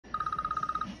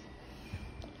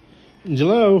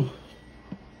Hello.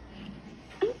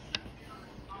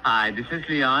 Hi, this is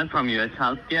Leon from US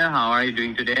Healthcare. How are you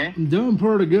doing today? I'm doing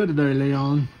pretty good today,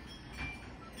 Leon.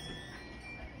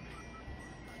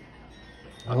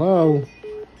 Hello.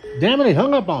 Damn it, he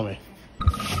hung up on me.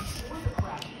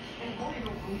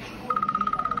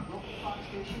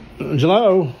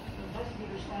 Hello.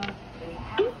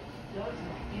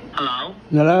 Hello?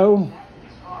 Hello.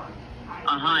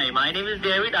 Hi, my name is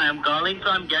David. I am calling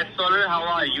from Get Solar. How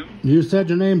are you? You said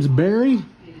your name's Barry?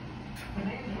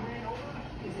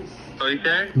 Sorry,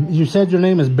 sir? You said your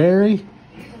name is Barry?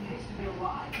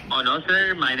 Oh, no,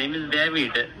 sir. My name is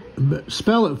David.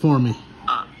 Spell it for me.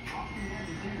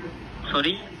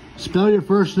 Sorry? Spell your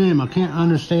first name. I can't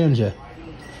understand you.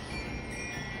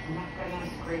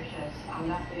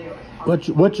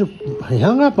 He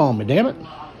hung up on me, damn it.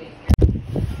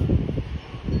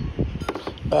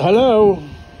 Hello.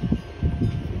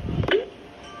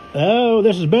 Oh,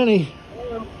 this is Benny.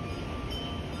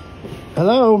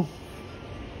 Hello.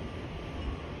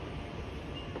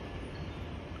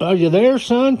 Are you there,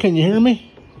 son? Can you hear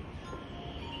me?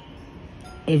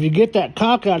 If you get that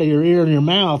cock out of your ear and your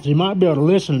mouth, you might be able to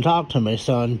listen and talk to me,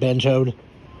 son, Benchode.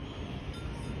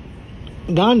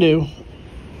 Gandu.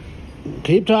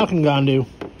 Keep talking, Gandu.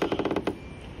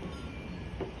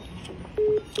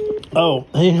 Oh,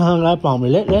 he hung up on me.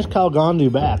 Let's call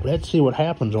Gandu back. Let's see what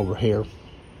happens over here.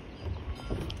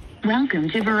 Welcome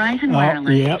to Verizon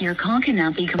Wireless. Yep. Your call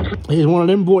cannot be complete. He's one of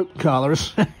them VoIP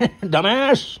callers.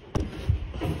 Dumbass.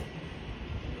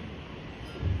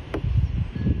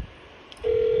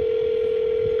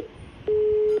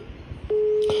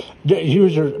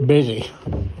 User busy.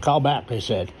 Call back, they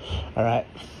said. All right.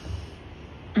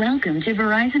 Welcome to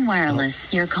Verizon Wireless.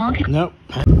 Your call can... Nope.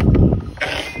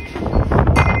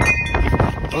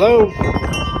 Hello?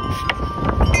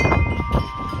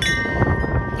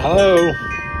 Hello?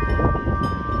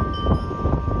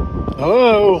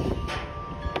 Hello?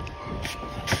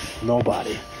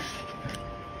 Nobody.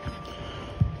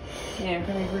 Yeah,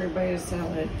 coming for everybody to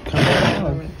salad.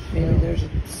 Salad. Maybe there's a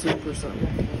soup or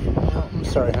something. No, I'm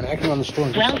sorry, honey. I can run the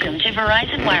store. Welcome to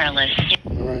Verizon Wireless.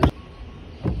 Right.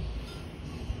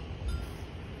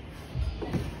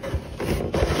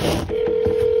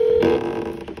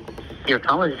 Your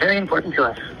call is very important to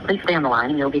us. Please stay on the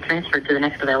line and you'll be transferred to the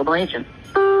next available agent.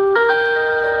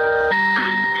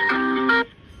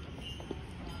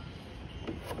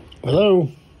 Hello?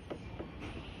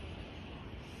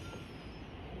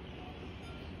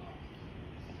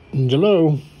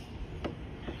 Hello?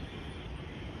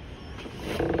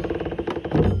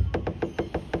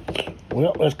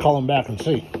 Well, let's call him back and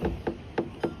see.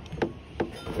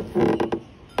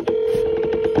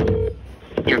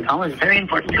 Your call is very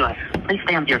important to us. Please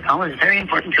stay on. Your call is very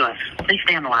important to us. Please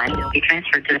stay on the line and you'll be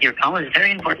transferred to. Your call is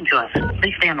very important to us.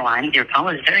 Please stay on the line. Your call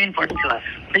is very important to us.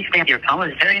 Please stay. Your call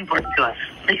is very important to us.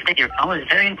 Please stay. Your call is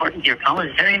very important. Your call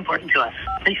is very important to us.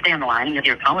 Please stay on the line and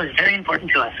your call is very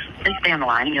important to us. Please stay on the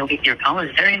line and you'll be. Your call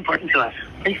is very important to us.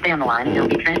 Please stay on the line and you'll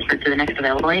be transferred to the next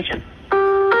available agent.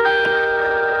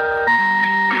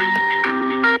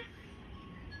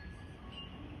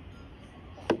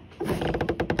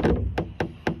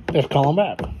 Let's call him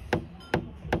back.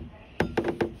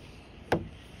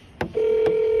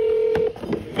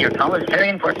 Your call is very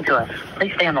important to us.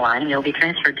 Please stay on the line and you'll be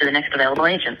transferred to the next available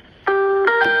agent.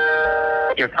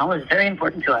 Your call is very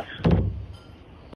important to us.